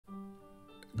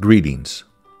Greetings.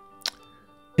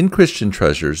 In Christian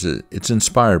Treasures, it's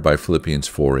inspired by Philippians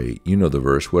 4:8. You know the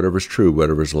verse, whatever's true,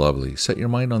 whatever's lovely. Set your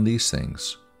mind on these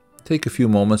things. Take a few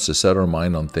moments to set our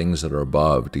mind on things that are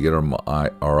above, to get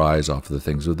our eyes off the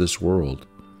things of this world.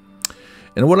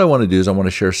 And what I want to do is I want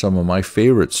to share some of my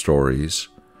favorite stories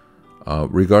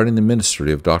regarding the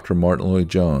ministry of Dr. Martin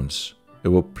Lloyd-Jones. It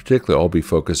will particularly all be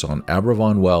focused on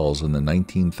Aberfan Wells in the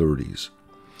 1930s.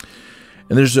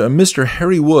 And there's a Mr.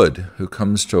 Harry Wood who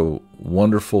comes to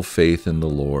wonderful faith in the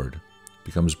Lord,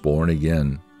 becomes born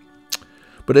again.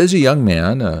 But as a young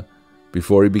man,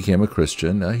 before he became a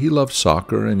Christian, he loved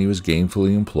soccer and he was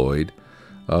gainfully employed,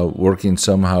 working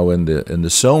somehow in the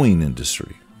sewing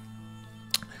industry.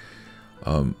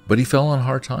 But he fell on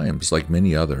hard times, like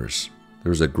many others. There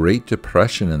was a Great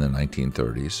Depression in the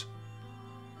 1930s,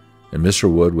 and Mr.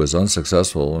 Wood was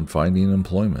unsuccessful in finding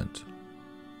employment.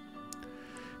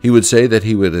 He would say that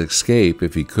he would escape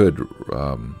if he could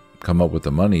come up with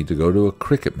the money to go to a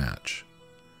cricket match.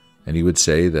 And he would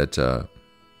say that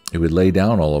he would lay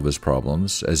down all of his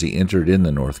problems as he entered in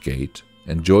the North Gate,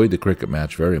 enjoyed the cricket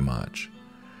match very much.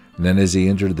 And then as he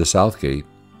entered the South Gate,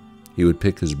 he would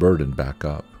pick his burden back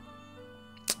up.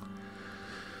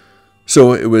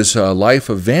 So it was a life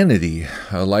of vanity,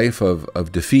 a life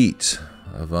of defeat,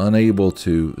 of unable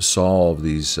to solve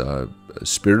these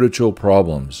spiritual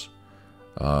problems,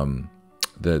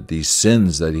 these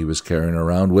sins that he was carrying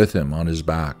around with him on his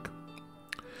back.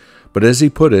 But as he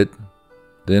put it,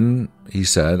 then he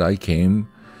said, I came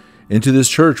into this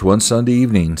church one Sunday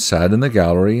evening, sat in the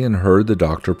gallery, and heard the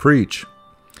doctor preach.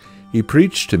 He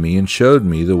preached to me and showed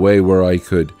me the way where I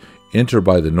could enter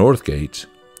by the North Gate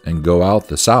and go out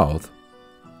the South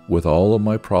with all of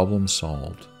my problems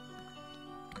solved.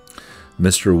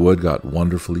 Mr. Wood got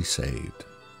wonderfully saved.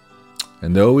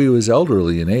 And though he was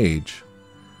elderly in age,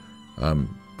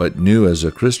 but new as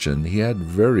a Christian, he had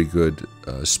very good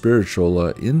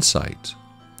spiritual insight.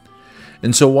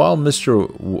 And so while Mr.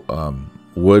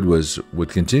 Wood would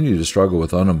continue to struggle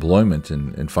with unemployment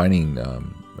and finding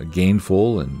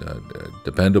gainful and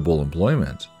dependable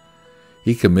employment,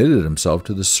 he committed himself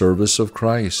to the service of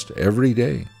Christ every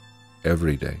day,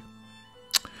 every day.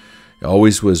 He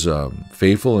always was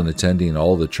faithful in attending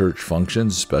all the church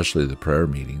functions, especially the prayer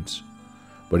meetings.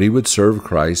 But he would serve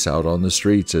Christ out on the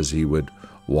streets as he would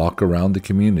walk around the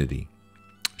community,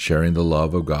 sharing the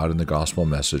love of God and the gospel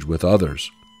message with others.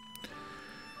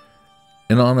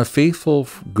 And on a faithful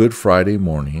Good Friday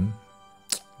morning,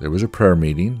 there was a prayer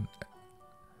meeting,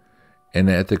 and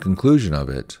at the conclusion of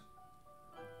it,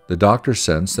 the doctor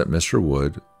sensed that Mr.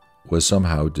 Wood was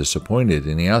somehow disappointed,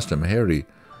 and he asked him, Harry,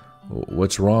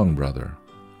 what's wrong, brother?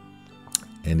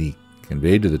 And he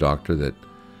conveyed to the doctor that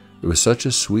it was such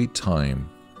a sweet time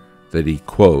that he,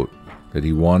 quote, that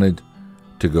he wanted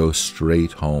to go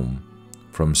straight home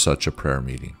from such a prayer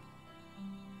meeting.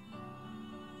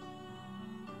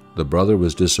 The brother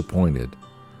was disappointed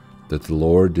that the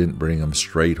Lord didn't bring him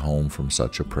straight home from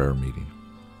such a prayer meeting.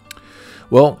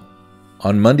 Well,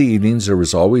 on Monday evenings, there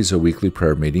was always a weekly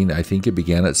prayer meeting. I think it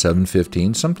began at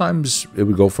 7:15. Sometimes it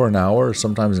would go for an hour,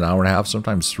 sometimes an hour and a half,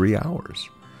 sometimes 3 hours.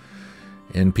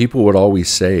 And people would always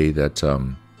say that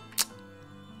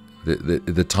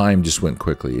the time just went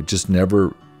quickly. It just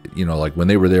never, like when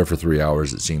they were there for 3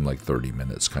 hours, it seemed like 30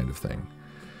 minutes kind of thing.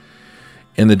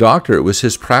 And the doctor, it was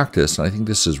his practice, and I think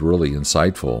this is really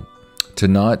insightful, to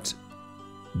not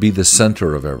be the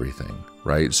center of everything,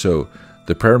 right? So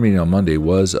the prayer meeting on Monday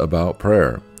was about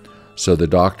prayer. So the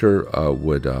doctor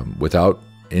would, without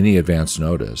any advance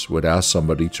notice, would ask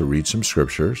somebody to read some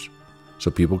scriptures so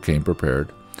people came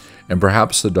prepared. And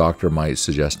perhaps the doctor might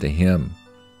suggest a hymn.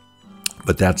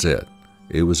 But that's it.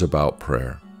 It was about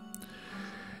prayer.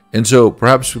 And so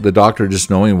perhaps the doctor,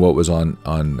 just knowing what was on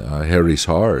Harry's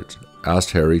heart,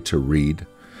 asked Harry to read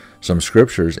some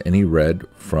scriptures, and he read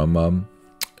from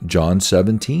John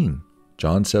 17.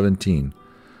 John 17,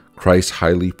 Christ's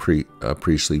highly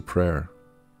priestly prayer.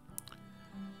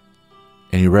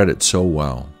 And he read it so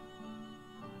well,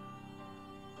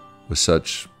 with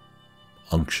such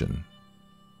unction.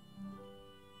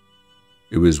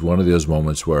 It was one of those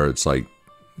moments where it's like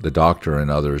the doctor and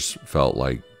others felt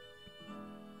like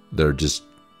they're just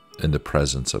in the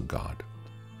presence of God.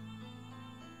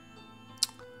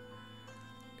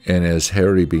 And as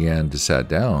Harry began to sit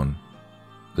down,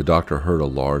 the doctor heard a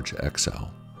large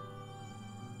exhale.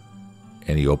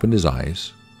 And he opened his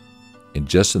eyes, and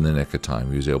just in the nick of time,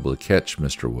 he was able to catch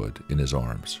Mr. Wood in his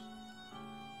arms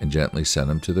and gently sent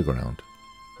him to the ground.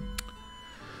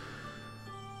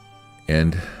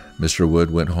 And Mr. Wood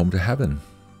went home to heaven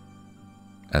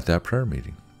at that prayer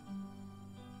meeting.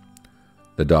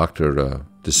 The doctor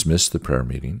dismissed the prayer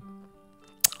meeting.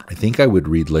 I think I would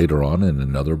read later on in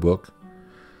another book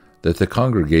that the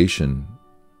congregation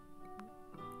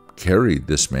carried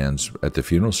this man's, at the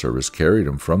funeral service, carried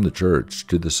him from the church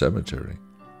to the cemetery.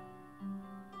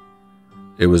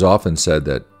 It was often said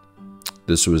that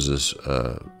this was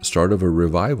a start of a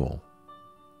revival.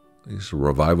 It's a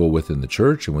revival within the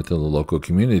church and within the local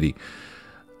community,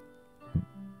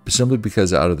 simply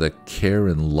because out of the care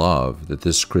and love that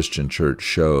this Christian church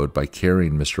showed by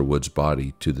carrying Mr. Wood's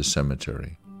body to the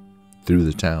cemetery through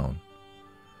the town,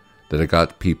 that it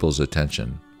got people's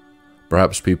attention.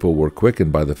 Perhaps people were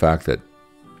quickened by the fact that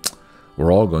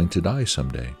we're all going to die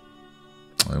someday.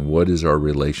 And what is our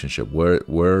relationship?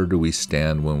 Where do we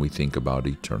stand when we think about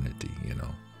eternity,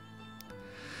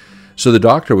 So the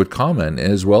doctor would comment,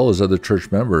 as well as other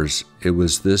church members, it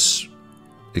was this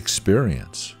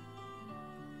experience.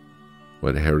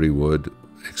 What Harry Wood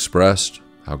expressed,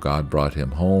 how God brought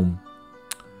him home,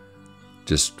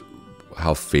 just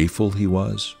how faithful he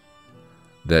was,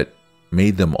 that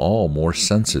made them all more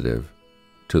sensitive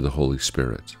to the Holy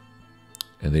Spirit.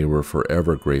 And they were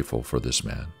forever grateful for this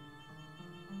man.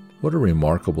 What a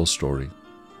remarkable story.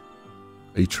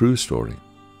 A true story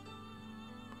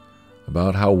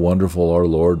about how wonderful our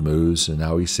Lord moves and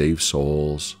how he saves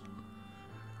souls.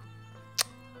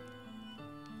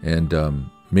 And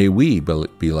may we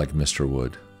be like Mr.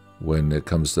 Wood when it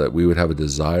comes to that we would have a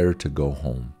desire to go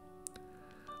home.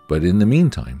 But in the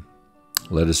meantime,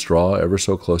 let us draw ever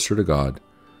so closer to God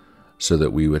so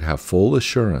that we would have full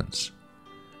assurance,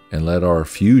 and let our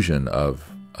fusion of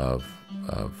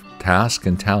task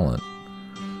and talent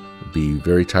be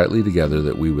very tightly together,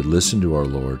 that we would listen to our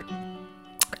Lord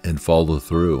and follow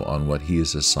through on what he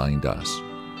has assigned us,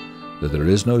 that there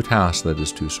is no task that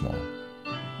is too small.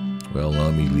 Well,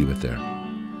 let me leave it there.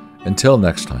 Until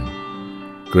next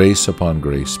time, grace upon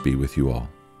grace be with you all.